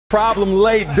Problem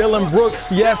late, Dylan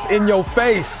Brooks, yes, in your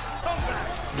face.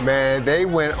 Man, they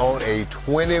went on a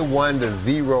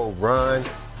 21-0 run,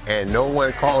 and no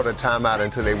one called a timeout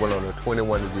until they went on a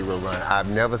 21-0 run. I've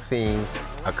never seen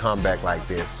a comeback like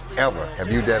this, ever. Have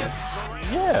you, Devin?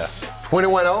 Yeah.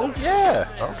 21-0? Yeah.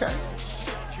 Okay.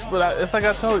 But it's like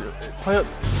I told you,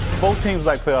 both teams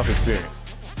like playoff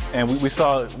experience. And we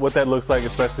saw what that looks like,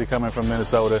 especially coming from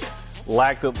Minnesota.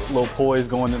 Lacked a little poise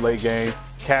going in the late game.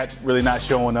 Cat really not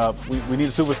showing up. We need a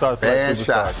superstar to play Bad superstars.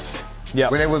 shots. Yeah.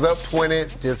 When it was up 20,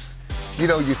 just,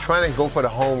 you're trying to go for the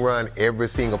home run every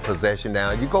single possession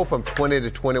down. You go from 20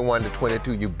 to 21 to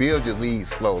 22, you build your lead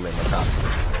slowly in the top.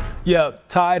 Yeah,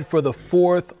 tied for the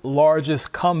fourth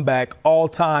largest comeback all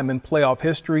time in playoff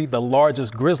history, the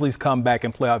largest Grizzlies comeback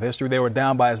in playoff history. They were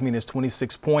down by as many as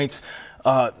 26 points.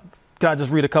 Can I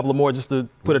just read a couple of more just to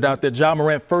put it out there? Ja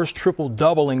Morant, first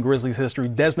triple-double in Grizzlies history.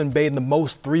 Desmond Baden, the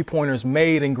most three-pointers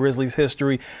made in Grizzlies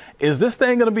history. Is this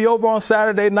thing going to be over on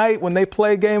Saturday night when they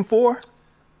play Game 4?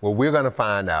 Well, we're going to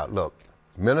find out. Look,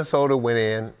 Minnesota went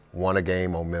in, won a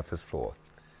game on Memphis floor.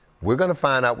 We're going to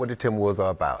find out what the Timberwolves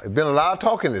are about. There's been a lot of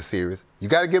talk in this series. You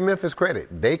got to give Memphis credit.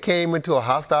 They came into a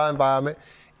hostile environment,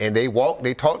 and they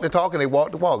talked the talk, and they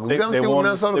walked the walk. We're going to see what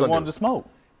Minnesota going to do. They wanted the smoke.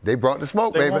 They brought the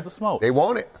smoke, baby. They want the smoke. They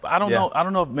want it. I don't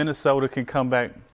know if Minnesota can come back